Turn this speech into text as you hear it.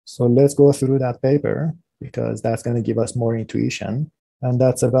So let's go through that paper because that's going to give us more intuition. And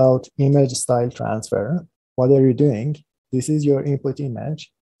that's about image style transfer. What are you doing? This is your input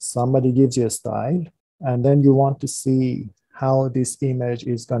image. Somebody gives you a style, and then you want to see how this image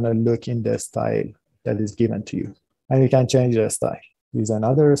is going to look in the style that is given to you. And you can change the style. Use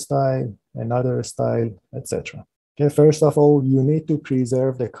another style, etc. Okay, first of all, you need to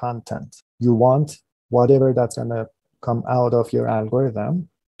preserve the content. You want whatever that's going to come out of your algorithm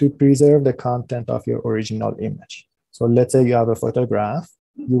to preserve the content of your original image. So let's say you have a photograph,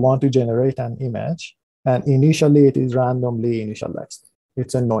 you want to generate an image, and initially it is randomly initialized.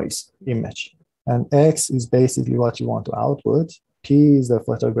 It's a noise image. And X is basically what you want to output. P is the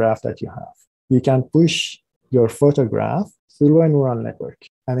photograph that you have. You can push your photograph through a neural network.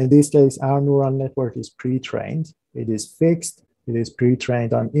 And in this case, our neural network is pre-trained. It is fixed. It is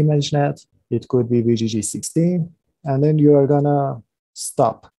pre-trained on ImageNet. It could be VGG16. And then you are going to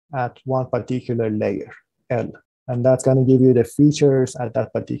stop at one particular layer, L. And that's going to give you the features at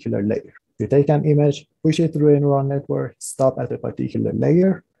that particular layer. You take an image, push it through a neural network, stop at a particular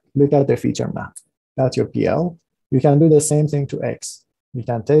layer, look at the feature map. That's your PL. You can do the same thing to X. You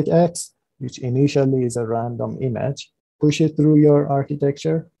can take X, which initially is a random image, push it through your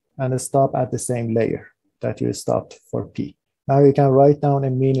architecture, and stop at the same layer that you stopped for P. Now you can write down a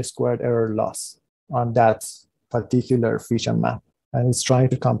mean squared error loss on that particular feature map. And it's trying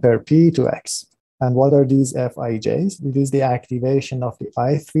to compare P to X. And what are these Fijs? It is the activation of the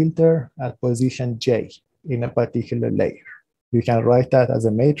ith filter at position J in a particular layer. You can write that as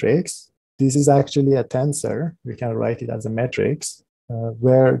a matrix. This is actually a tensor. We can write it as a matrix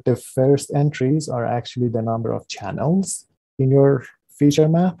where the first entries are actually the number of channels in your feature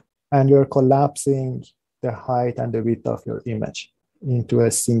map, and you're collapsing the height and the width of your image into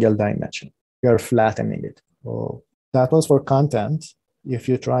a single dimension. You're flattening it. So that was for content. If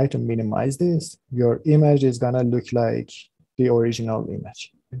you try to minimize this, your image is going to look like the original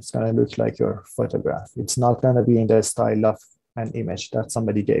image. It's going to look like your photograph. It's not going to be in the style of an image that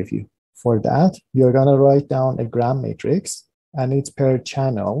somebody gave you. For that, you're going to write down a gram matrix, and it's per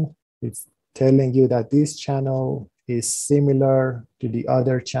channel. It's telling you that this channel is similar to the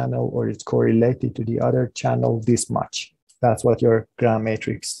other channel, or it's correlated to the other channel this much. That's what your gram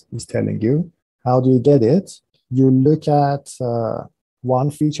matrix is telling you. How do you get it? You look at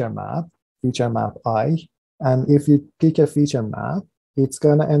one feature map I, and if you pick a feature map, it's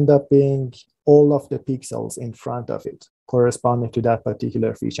going to end up being all of the pixels in front of it corresponding to that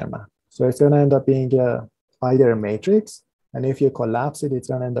particular feature map. So it's going to end up being either a matrix, and if you collapse it, it's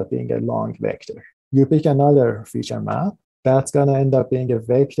going to end up being a long vector. You pick another feature map, that's going to end up being a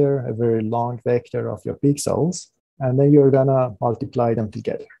vector, a very long vector of your pixels, and then you're going to multiply them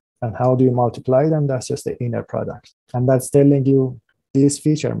together. And how do you multiply them? That's just the inner product. And that's telling you this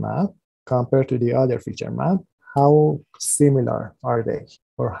feature map compared to the other feature map, how similar are they,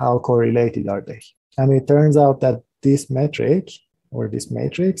 or how correlated are they? And it turns out that this metric or this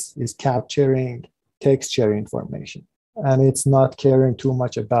matrix is capturing texture information. And it's not caring too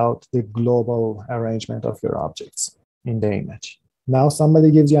much about the global arrangement of your objects in the image. Now somebody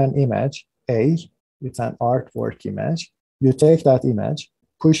gives you an image, A, it's an artwork image. You take that image,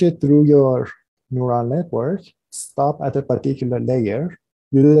 push it through your neural network, stop at a particular layer.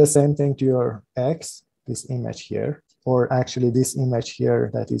 You do the same thing to your X, this image here, or actually this image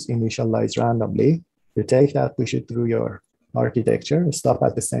here that is initialized randomly. You take that, push it through your architecture, stop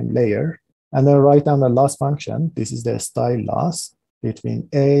at the same layer, and then write down the loss function. This is the style loss between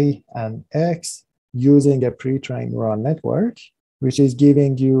A and X using a pre-trained neural network, which is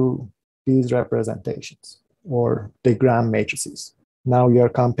giving you these representations or the gram matrices. Now you're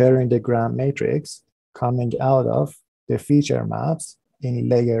comparing the gram matrix coming out of the feature maps in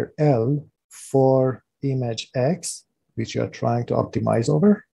layer L for image X, which you're trying to optimize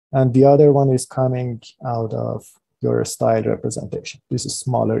over. And the other one is coming out of your style representation. This is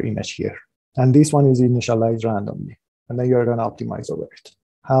smaller image here. And this one is initialized randomly. And then you're going to optimize over it.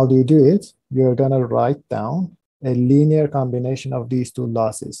 How do you do it? You're going to write down a linear combination of these two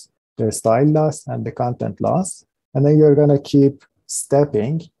losses, the style loss and the content loss. And then you're going to keep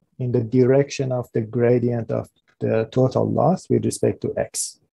stepping in the direction of the gradient of the total loss with respect to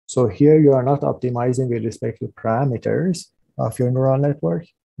X. So here you are not optimizing with respect to parameters of your neural network.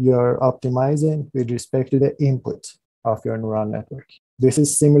 You're optimizing with respect to the input of your neural network. This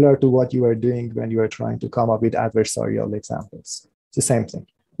is similar to what you were doing when you were trying to come up with adversarial examples. It's the same thing.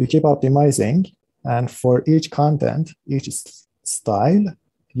 You keep optimizing, and for each content, each style,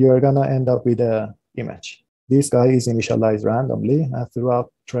 you're going to end up with an image. This guy is initialized randomly, and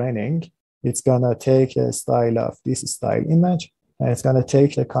throughout training, it's going to take a style of this style image and it's going to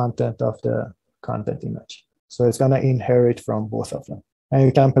take the content of the content image. So it's going to inherit from both of them. And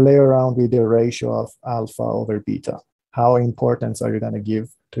you can play around with the ratio of alpha over beta. How importance are you going to give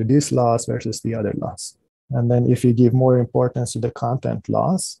to this loss versus the other loss? And then if you give more importance to the content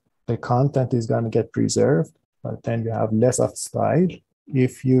loss, the content is going to get preserved, but then you have less of style.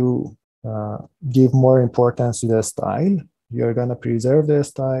 If you give more importance to the style, you're going to preserve the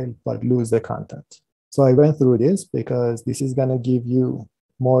style, but lose the content. So I went through this because this is going to give you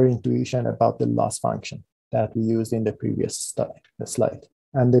more intuition about the loss function that we used in the previous slide.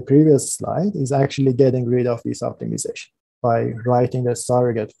 And the previous slide is actually getting rid of this optimization by writing a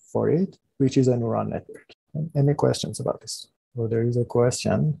surrogate for it, which is a neural network. Any questions about this? Well, there is a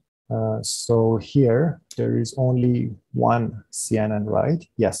question. So here, there is only one CNN, right?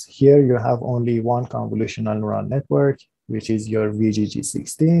 Yes, here you have only one convolutional neural network, which is your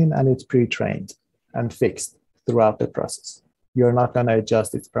VGG16, and it's pre-trained and fixed throughout the process. You're not going to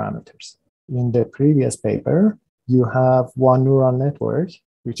adjust its parameters. In the previous paper, you have one neural network,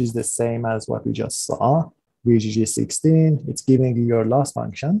 which is the same as what we just saw, VGG16. It's giving you your loss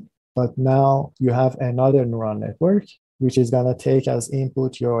function. But now you have another neural network, which is going to take as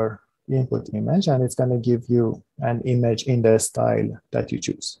input your input image, and it's going to give you an image in the style that you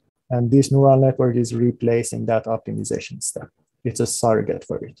choose. And this neural network is replacing that optimization step. It's a surrogate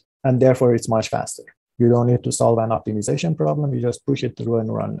for it. And therefore, it's much faster. You don't need to solve an optimization problem. You just push it through a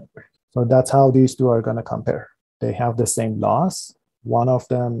neural network. So that's how these two are going to compare. They have the same loss. One of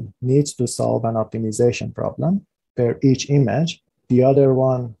them needs to solve an optimization problem per each image. The other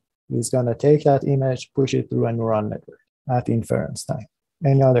one is going to take that image, push it through a neural network at inference time.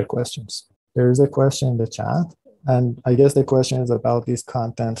 Any other questions? There is a question in the chat, and I guess the question is about this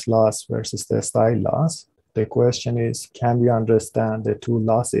content loss versus the style loss. The question is, can we understand the two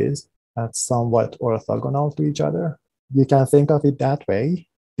losses as somewhat orthogonal to each other? You can think of it that way.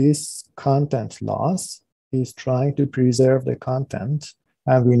 This content loss is trying to preserve the content,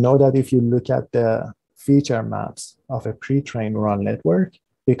 and we know that if you look at the feature maps of a pre-trained neural network,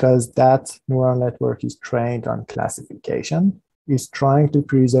 because that neural network is trained on classification, it's trying to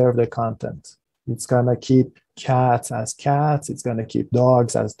preserve the content. It's going to keep cats as cats, it's going to keep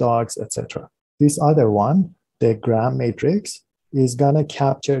dogs as dogs, etc. This other one, the gram matrix, is going to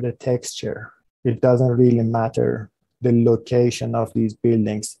capture the texture. It doesn't really matter the location of these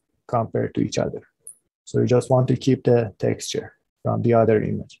buildings compared to each other. So you just want to keep the texture from the other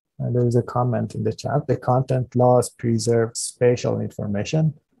image. And there is a comment in the chat. The content loss preserves spatial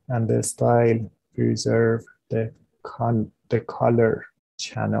information, and the style preserve the color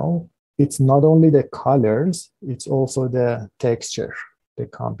channel. It's not only the colors, it's also the texture, the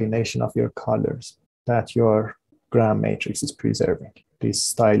combination of your colors that your gram matrix is preserving, this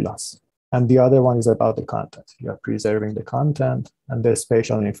style loss. And the other one is about the content. You're preserving the content, and the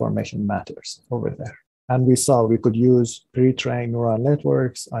spatial information matters over there. And we saw we could use pre-trained neural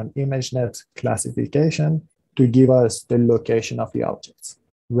networks and ImageNet classification to give us the location of the objects.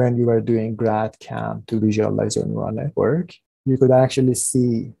 When you were doing GradCam to visualize your neural network, you could actually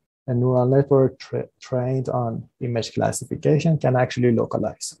see a neural network trained on image classification can actually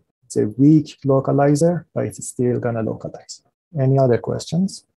localize. It's a weak localizer, but it's still going to localize. Any other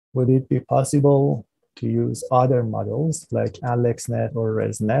questions? Would it be possible to use other models like AlexNet or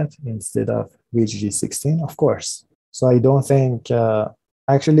ResNet instead of VGG16? Of course. So I don't think,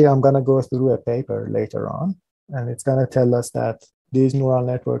 actually, I'm going to go through a paper later on, and it's going to tell us that these neural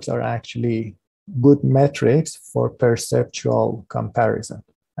networks are actually good metrics for perceptual comparison.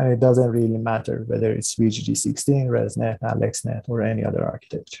 And it doesn't really matter whether it's VGG16, ResNet, AlexNet, or any other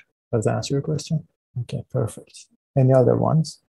architecture. Does that answer your question? Okay, perfect. Any other ones?